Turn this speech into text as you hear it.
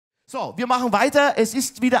So, wir machen weiter. Es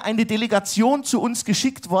ist wieder eine Delegation zu uns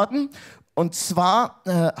geschickt worden. Und zwar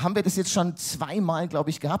haben wir das jetzt schon zweimal, glaube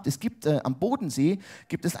ich, gehabt. Es gibt am Bodensee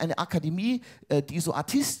gibt es eine Akademie, die so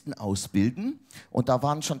Artisten ausbilden. Und da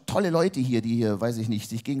waren schon tolle Leute hier, die hier, weiß ich nicht,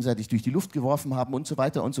 sich gegenseitig durch die Luft geworfen haben und so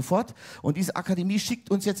weiter und so fort. Und diese Akademie schickt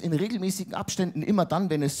uns jetzt in regelmäßigen Abständen immer dann,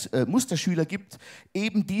 wenn es Musterschüler gibt,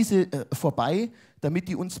 eben diese vorbei, damit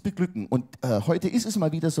die uns beglücken. Und heute ist es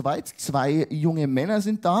mal wieder soweit. 2 junge Männer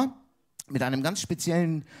sind da mit einem ganz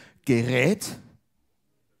speziellen Gerät.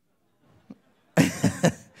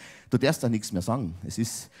 Du darfst da nichts mehr sagen.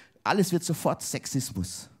 Alles wird sofort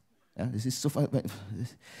Sexismus. Ja, das ist sofort,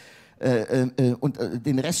 und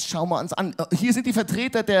den Rest schauen wir uns an. Hier sind die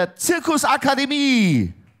Vertreter der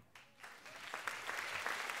Zirkusakademie.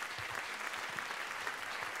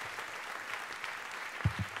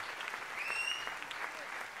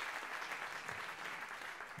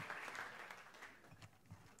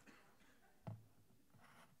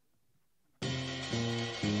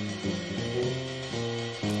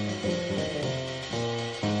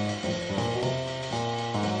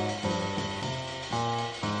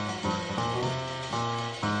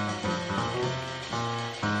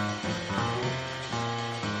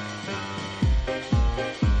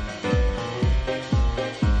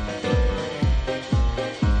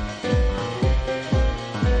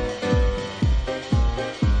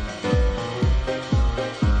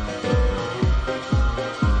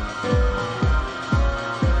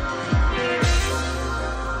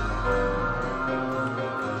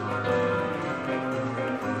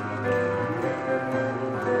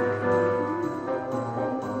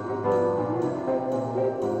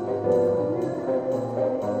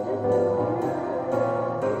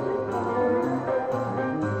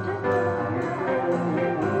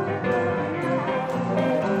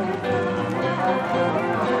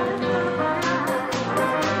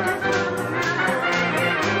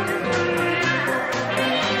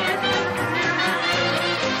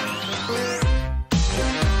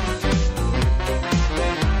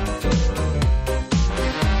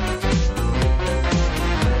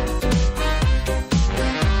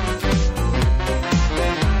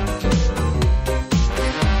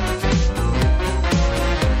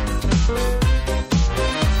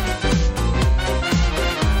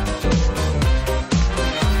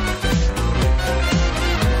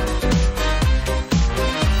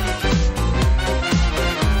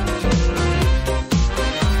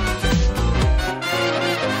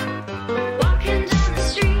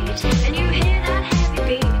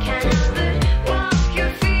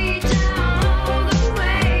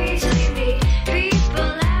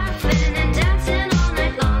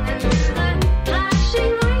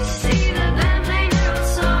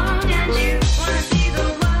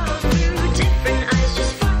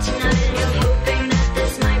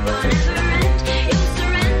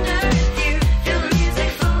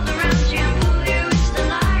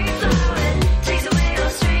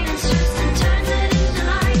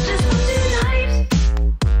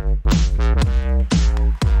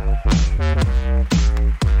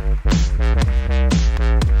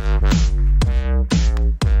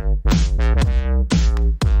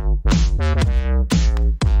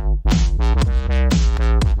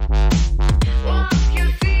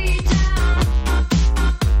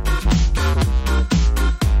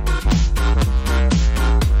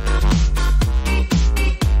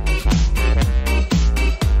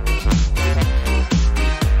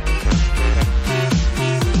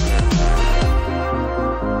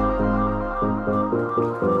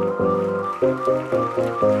 To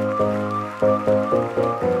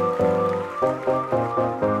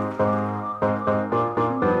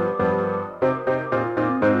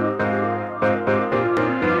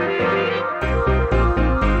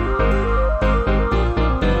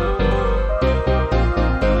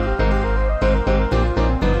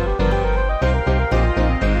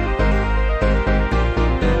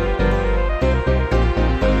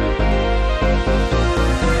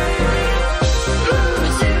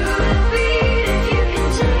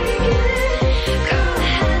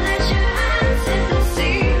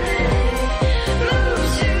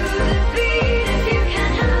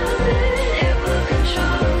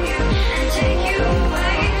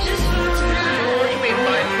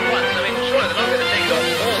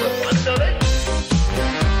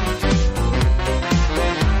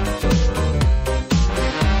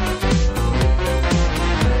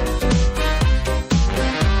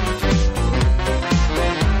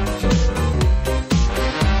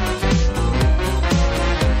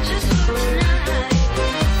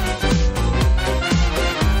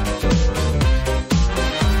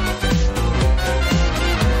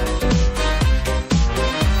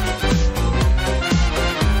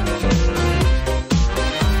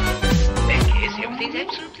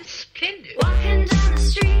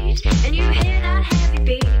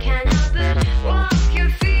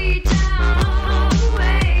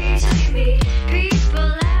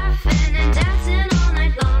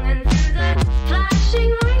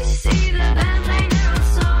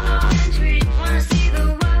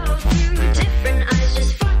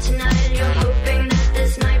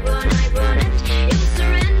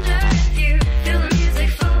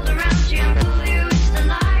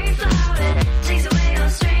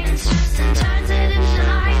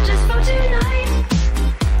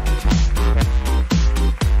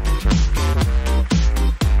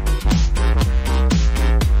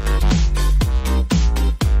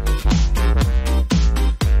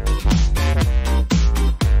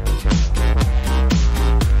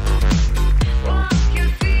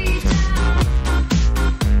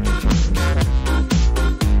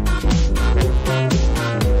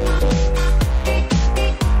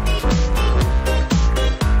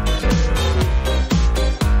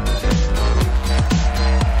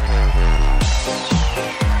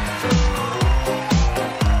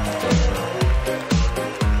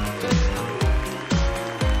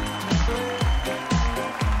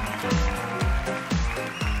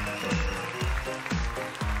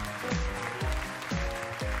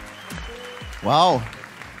Wow.